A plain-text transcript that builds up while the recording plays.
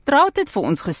Straat het vir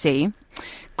ons gesê,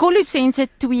 Kolossense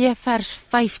 2 vers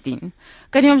 15.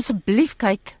 Kan jy hom asseblief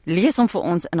kyk, lees hom vir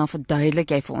ons en dan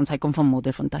verduidelik jy vir ons, hy kom van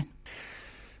Modderfontein.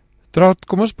 Draad,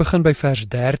 kom ons begin by vers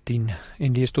 13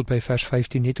 en lees tot by vers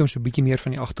 15, net om so 'n bietjie meer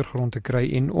van die agtergrond te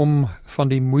kry en om van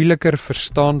die moeiliker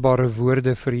verstaanbare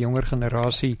woorde vir die jonger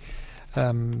generasie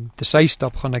te sy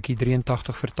stap, gaan ek die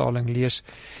 83 vertaling lees.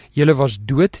 Julle was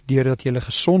dood deurdat julle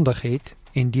gesondig het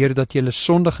en deurdat julle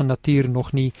sondige natuur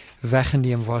nog nie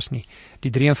weggeneem was nie.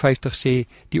 Die 53 sê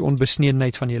die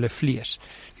onbesnedenheid van julle vlees.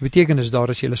 Die beteken is daar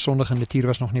as julle sondige natuur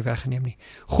was nog nie weggeneem nie.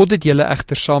 God het julle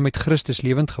egter saam met Christus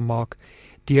lewend gemaak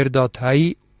deurdat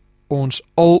hy ons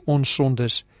al ons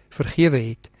sondes vergewe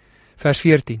het. Vers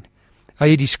 14. Hy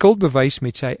het die skuld bewys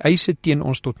met sy eise teen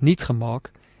ons tot niet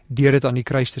gemaak deur dit aan die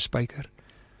kruis te spyker.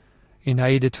 En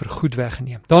hy het dit vergoed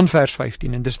weggeneem. Dan vers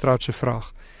 15 en dis Straat se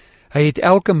vraag. Hy het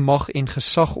elke mag en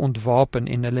gesag ontwapen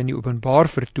en hulle in die openbaar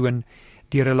vertoon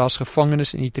deur hulle as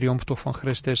gevangenes in die triomftog van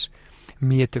Christus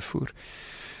mee te voer.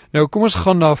 Nou kom ons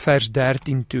gaan na vers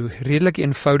 13 toe. Redelik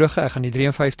eenvoudig, ek gaan die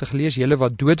 53 lees. Julle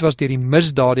wat dood was deur die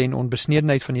misdade en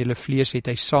onbesnedenheid van julle vlees het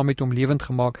hy saam met hom lewend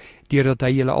gemaak deurdat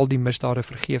hy julle al die misdade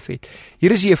vergeef het.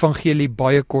 Hier is die evangelie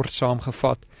baie kort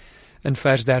saamgevat in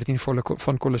vers 13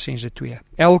 van Kolossense 2.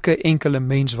 Elke enkele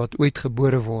mens wat ooit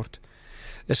gebore word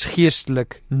is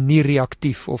geestelik nie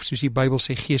reaktief of soos die Bybel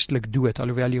sê geestelik dood,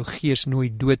 alhoewel jou gees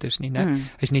nooit dood is nie, né?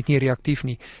 Hy is net nie reaktief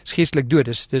nie. Is geestelik dood.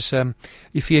 Dis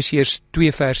Efesiërs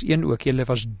 2 vers 1 ook. Julle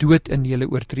was dood in julle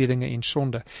oortredinge en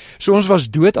sonde. So ons was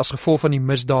dood as gevolg van die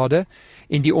misdade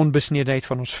en die onbesnedenheid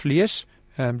van ons vlees,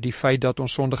 die feit dat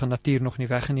ons sondige natuur nog nie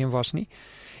weggeneem was nie.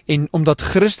 En omdat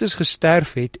Christus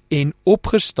gesterf het en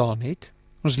opgestaan het,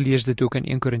 ons lees dit ook in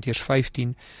 1 Korintiërs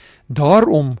 15,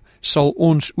 daarom sal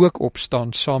ons ook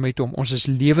opstaan saam met hom. Ons is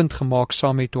lewend gemaak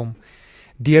saam met hom,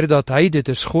 deurdat hy, dit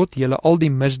is God, julle al die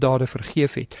misdade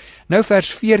vergeef het. Nou vers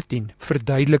 14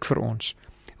 verduidelik vir ons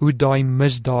hoe daai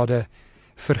misdade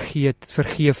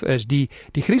vergeef is. Die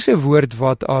Griekse woord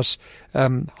wat as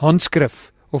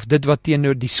handskrif, of dit wat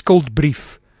teenoor die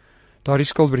skuldbrief, daardie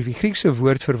skuldbrief, die Griekse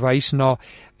woord verwys na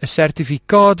 'n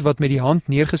sertifikaat wat met die hand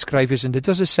neergeskryf is, en dit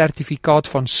was 'n sertifikaat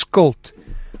van skuld.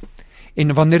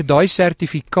 En wanneer daai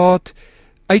sertifikaat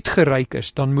uitgereik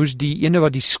is, dan moes die ene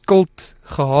wat die skuld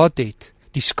gehad het,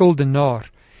 die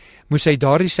skuldenaar, moes hy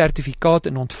daardie sertifikaat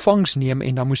in ontvangs neem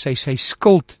en dan moes hy sy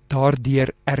skuld daardeur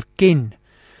erken.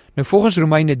 Nou volgens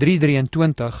Romeine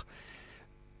 3:23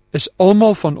 is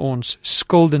almal van ons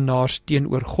skuldenaars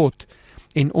teenoor God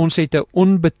en ons het 'n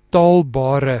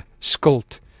onbetaalbare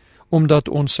skuld omdat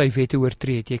ons sy wette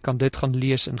oortree het. Jy kan dit gaan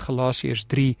lees in Galasiërs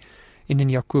 3 en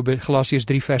in Galasiërs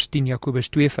 3 vers 10, Jakobus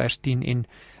 2 vers 10 en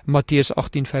Matteus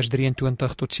 18 vers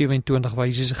 23 tot 27 waar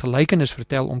Jesus 'n gelykenis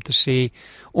vertel om te sê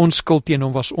ons skuld teen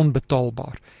hom was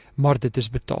onbetaalbaar, maar dit is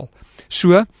betaal.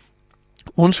 So,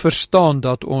 ons verstaan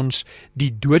dat ons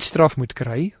die doodstraf moet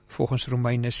kry, volgens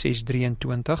Romeine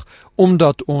 6:23,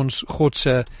 omdat ons God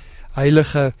se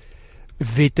heilige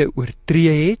wette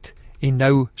oortree het en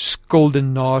nou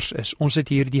skuldenaars is. Ons het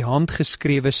hier die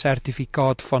handgeskrewe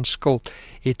sertifikaat van skuld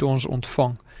het ons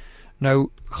ontvang. Nou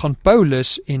gaan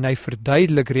Paulus en hy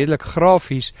verduidelik redelik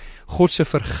grafies God se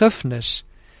vergifnis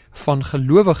van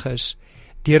gelowiges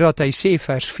deurdat hy sê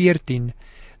vers 14,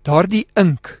 daardie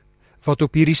ink wat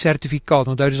op hierdie sertifikaat,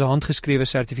 onthou dis 'n handgeskrewe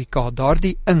sertifikaat,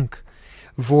 daardie ink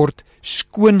word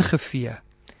skoongevee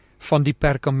van die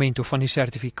perkament of van die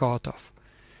sertifikaat af.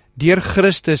 Deur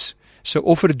Christus se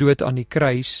offerdood aan die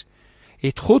kruis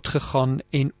het God gegaan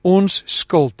en ons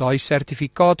skuld, daai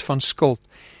sertifikaat van skuld,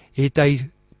 het hy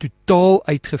totaal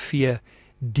uitgevee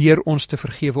deur ons te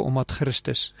vergewe omdat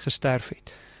Christus gesterf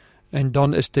het. En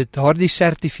dan is dit, daardie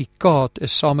sertifikaat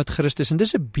is saam met Christus, en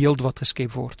dis 'n beeld wat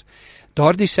geskep word.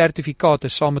 Daardie sertifikaat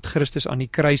is saam met Christus aan die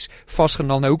kruis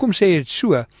vasgenaal. Nou hoekom sê hy dit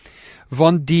so?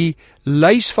 Want die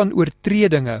lys van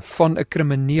oortredinge van 'n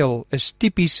krimineel is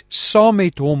tipies saam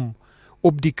met hom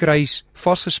op die kruis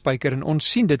vasgespijker, en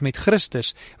ons sien dit met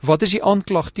Christus. Wat is die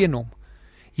aanklag teen hom?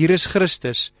 Hier is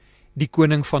Christus, die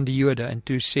koning van die Jode, en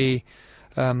toe sê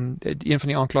een van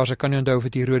die aanklaers, ek kan nie onthou of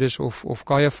dit Herodes of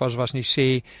Caiaphas was nie,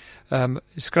 sê,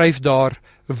 skryf daar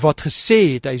wat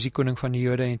gesê het, hy is die koning van die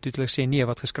Jode, en toe het hulle sê, nee,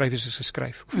 wat geskryf is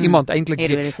geskryf. Of iemand eintlik,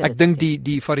 ek dink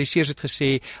die Fariseërs het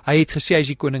gesê, hy het gesê hy is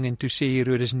die koning, en toe sê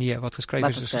Herodes, nee, wat geskryf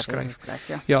is geskryf.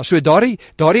 Ja, so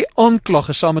daardie aanklag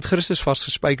is saam met Christus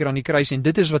vasgespijker aan die kruis, en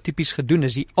dit is wat tipies gedoen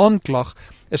is, die aanklag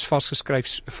is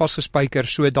vasgespijker,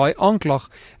 so daai aanklag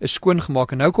is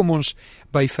skoongemaak, en nou kom ons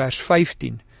by vers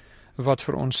 15, wat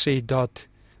vir ons sê dat,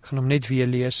 ek gaan hom net weer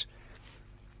lees,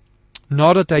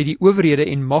 nadat hy die owerhede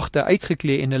en magte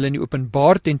uitgeklee en hulle in die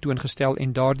openbaar tentoongestel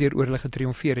en daardeur oor hulle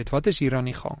getriomfeer het. Wat is hier aan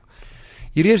die gang?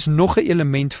 Hierdie is nog 'n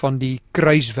element van die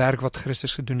kruiswerk wat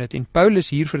Christus gedoen het, en Paulus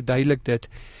hier verduidelik dit,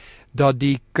 dat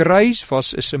die kruis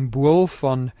was 'n simbool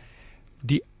van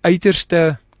die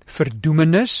uiterste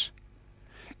verdoemenis,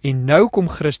 en nou kom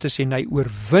Christus en hy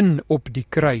oorwin op die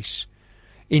kruis,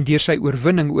 en deur sy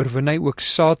oorwinning oorwin hy ook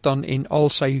Satan en al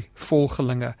sy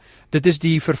volgelinge. Dit is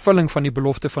die vervulling van die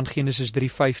belofte van Genesis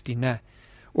 3:15, né?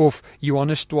 Of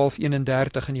Johannes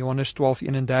 12:31, en Johannes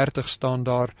 12:31 staan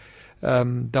daar,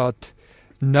 dat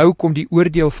nou kom die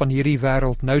oordeel van hierdie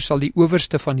wêreld, nou sal die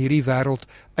owerste van hierdie wêreld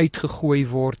uitgegooi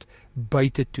word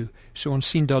buite toe. So ons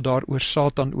sien dat daar oor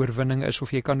Satan oorwinning is,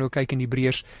 of jy kan ook kyk in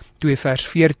Hebreërs 2 vers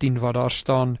 14 waar daar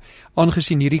staan,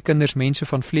 aangesien hierdie kinders mense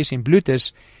van vlees en bloed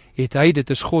is, het hy, dit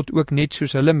is God ook net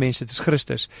soos hulle mens, dit is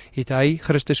Christus, het hy,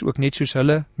 Christus ook net soos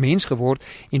hulle mens geword,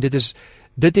 en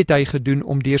dit het hy gedoen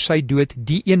om deur sy dood,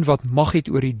 die een wat mag het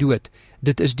oor die dood,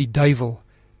 dit is die duiwel,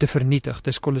 te vernietig.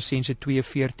 Dis Kolossense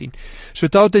 2:14. So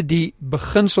tot die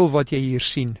beginsel wat jy hier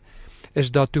sien,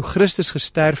 is dat toe Christus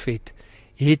gesterf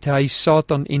het hy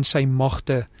Satan en sy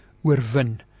magte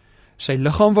oorwin. Sy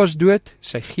liggaam was dood,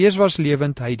 sy gees was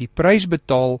lewend, hy het die prys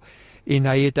betaal, en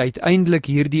hy het uiteindelik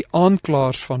hierdie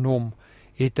aanklaers van hom,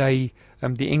 het hy,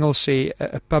 die Engels sê,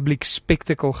 'n public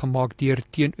spectacle gemaak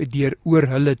deur oor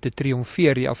hulle te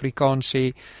triomfeer. Die Afrikaans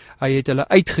sê, hy het hulle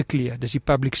uitgeklee, dis die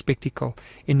public spectacle,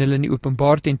 en hulle in die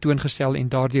openbaar tentoongestel en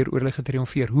daardeur oor hulle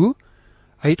getriomfeer. Hoe?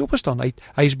 Hy het opgestaan,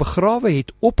 hy is begrawe,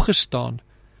 het opgestaan,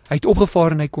 hy het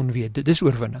opgevaar en hy kon weet, dit is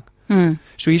oorwinning.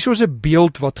 So hier is 'n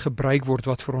beeld wat gebruik word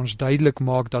wat vir ons duidelik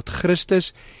maak dat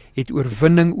Christus het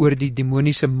oorwinning oor die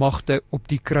demoniese magte op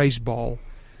die kruis behaal,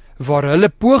 waar hulle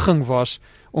poging was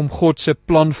om God se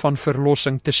plan van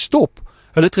verlossing te stop.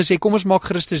 Hulle het gesê, kom ons maak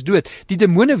Christus dood. Die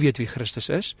demone weet wie Christus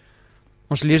is.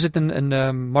 Ons lees dit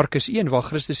in Markus 1 waar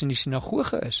Christus in die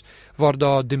sinagoge is, waar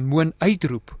daar demoon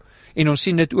uitroep. En ons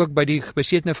sien dit ook by die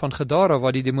besetene van Gadara,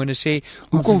 waar die demone sê,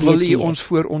 hoekom wil u ons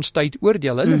voor ons tyd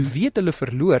oordeel? Hulle weet hulle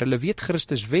verloor, hulle weet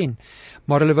Christus wen,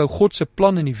 maar hulle wou God se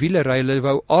plan in die wiele ry, hulle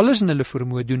wou alles in hulle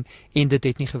vermoë doen, en dit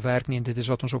het nie gewerk nie, en dit is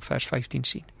wat ons op vers 15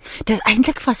 sien. Dit is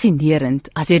eintlik fascinerend,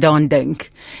 as jy daaraan dink,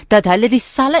 dat hulle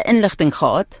dieselfde inligting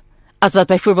gehad, as wat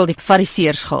byvoorbeeld die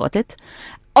fariseërs gehad het,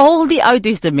 al die Ou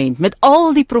Testament, met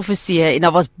al die profesieë, en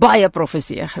daar was baie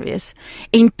profesieë gewees,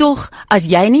 en tog, as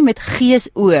jy nie met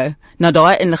geesoë na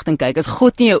daai inligting kyk, as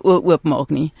God nie jou oë oopmaak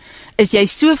nie, is jy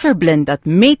so verblind dat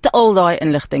met al daai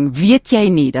inligting, weet jy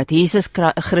nie dat Jesus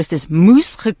Christus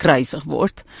moes gekruisig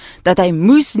word, dat hy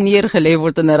moes neergelê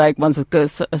word in 'n rykman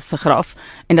se graf,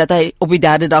 en dat hy op die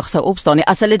 3de dag sou opstaan nie.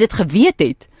 As hulle dit geweet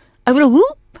het, ek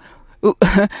bedoel,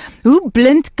 hoe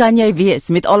blind kan jy wees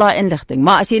met al daai inligting?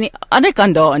 Maar as jy aan die ander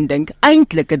kant daaraan dink,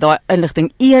 eintlik het daai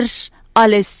inligting eers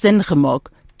alles sin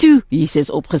gemaak toe Jesus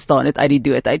opgestaan het uit die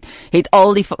dood uit, het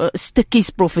al die stukkies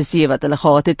profesie wat hulle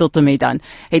gehad het tot en met dan,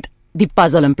 het die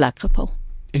puzzle in plek gevul.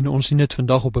 En ons sien dit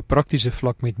vandag op 'n praktiese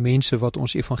vlak met mense wat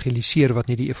ons evangeliseer, wat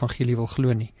nie die evangelie wil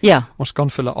glo nie. Ja. Ons kan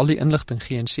vir hulle al die inligting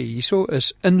gee en sê, hierso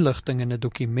is inligting in 'n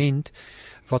dokument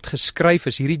wat geskryf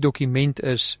is. Hierdie dokument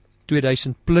is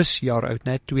 2000 plus jaar oud,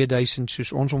 net 2000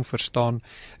 soos ons hom verstaan,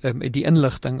 die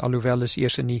inligting, alhoewel is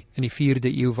eers in die 4de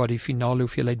eeu waar die finale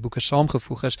hoeveelheid boeke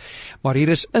saamgevoeg is, maar hier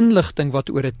is inligting wat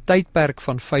oor 'n tydperk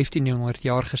van 1500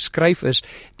 jaar geskryf is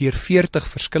deur 40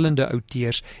 verskillende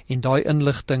auteurs, en daai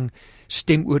inligting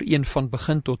stem ooreen van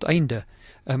begin tot einde.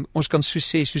 Ons kan so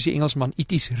sê, soos die Engelsman,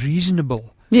 it is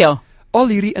reasonable. Ja. Al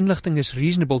hierdie inligting is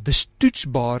reasonable, dis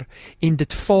toetsbaar, en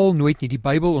dit val nooit nie. Die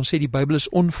Bybel, ons sê die Bybel is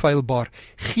onfeilbaar.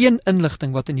 Geen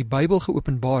inligting wat in die Bybel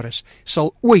geopenbaar is,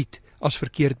 sal ooit as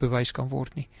verkeerd bewys kan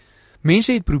word nie.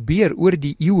 Mense het probeer oor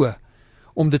die eeue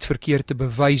om dit verkeerd te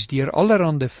bewys deur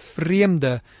allerhande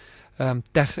vreemde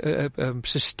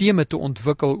sisteme te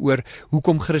ontwikkel oor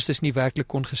hoekom Christus nie werklik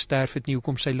kon gesterf het nie,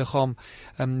 hoekom sy liggaam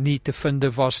nie te vinde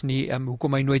was nie,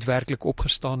 hoekom hy nooit werklik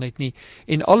opgestaan het nie,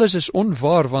 en alles is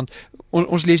onwaar, want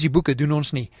ons lees die boeke, doen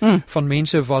ons nie, van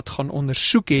mense wat gaan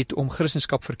ondersoek het om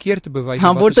Christendom verkeerd te bewys,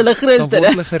 dan word hulle Christen, dan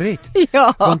word hulle gered,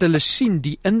 ja. Want hulle sien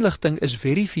die inligting is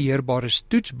verifieerbaar, is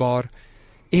toetsbaar,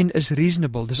 en is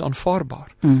reasonable, dis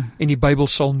aanvaarbaar, en die Bybel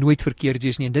sal nooit verkeerd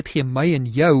wees nie, en dit gee my en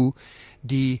jou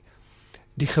die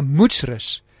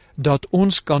gemoedsrus, dat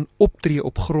ons kan optree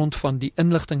op grond van die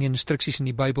inligting en instruksies in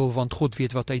die Bybel, want God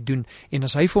weet wat hy doen, en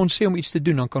as hy vir ons sê om iets te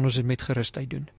doen, dan kan ons dit met gerusheid doen.